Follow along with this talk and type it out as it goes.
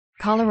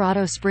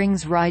Colorado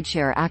Springs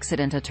Rideshare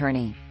Accident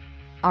Attorney.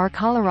 Our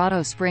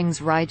Colorado Springs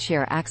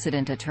rideshare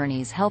accident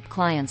attorneys help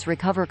clients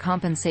recover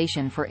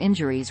compensation for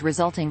injuries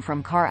resulting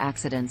from car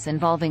accidents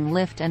involving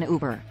Lyft and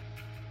Uber.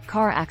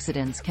 Car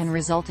accidents can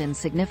result in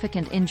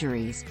significant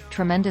injuries,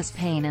 tremendous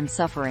pain and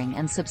suffering,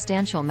 and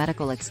substantial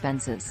medical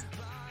expenses.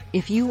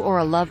 If you or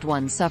a loved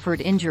one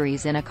suffered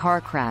injuries in a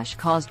car crash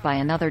caused by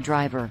another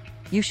driver,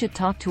 you should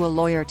talk to a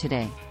lawyer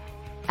today.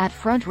 At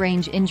Front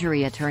Range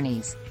Injury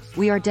Attorneys,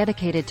 we are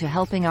dedicated to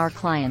helping our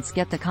clients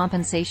get the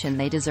compensation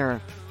they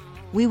deserve.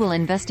 We will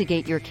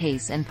investigate your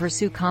case and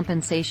pursue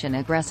compensation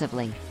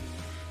aggressively.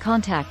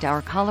 Contact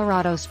our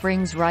Colorado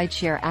Springs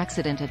rideshare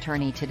accident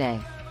attorney today.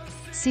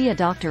 See a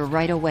doctor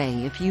right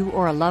away if you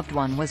or a loved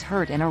one was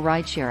hurt in a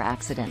rideshare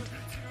accident.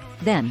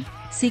 Then,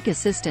 seek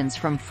assistance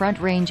from Front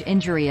Range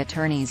Injury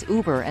Attorneys,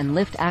 Uber and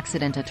Lyft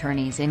accident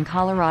attorneys in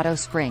Colorado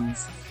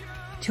Springs.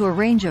 To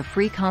arrange a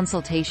free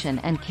consultation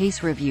and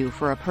case review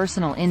for a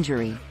personal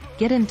injury,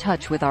 get in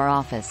touch with our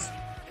office.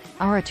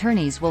 Our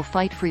attorneys will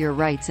fight for your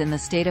rights in the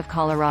state of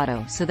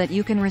Colorado so that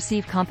you can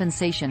receive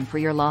compensation for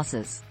your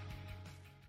losses.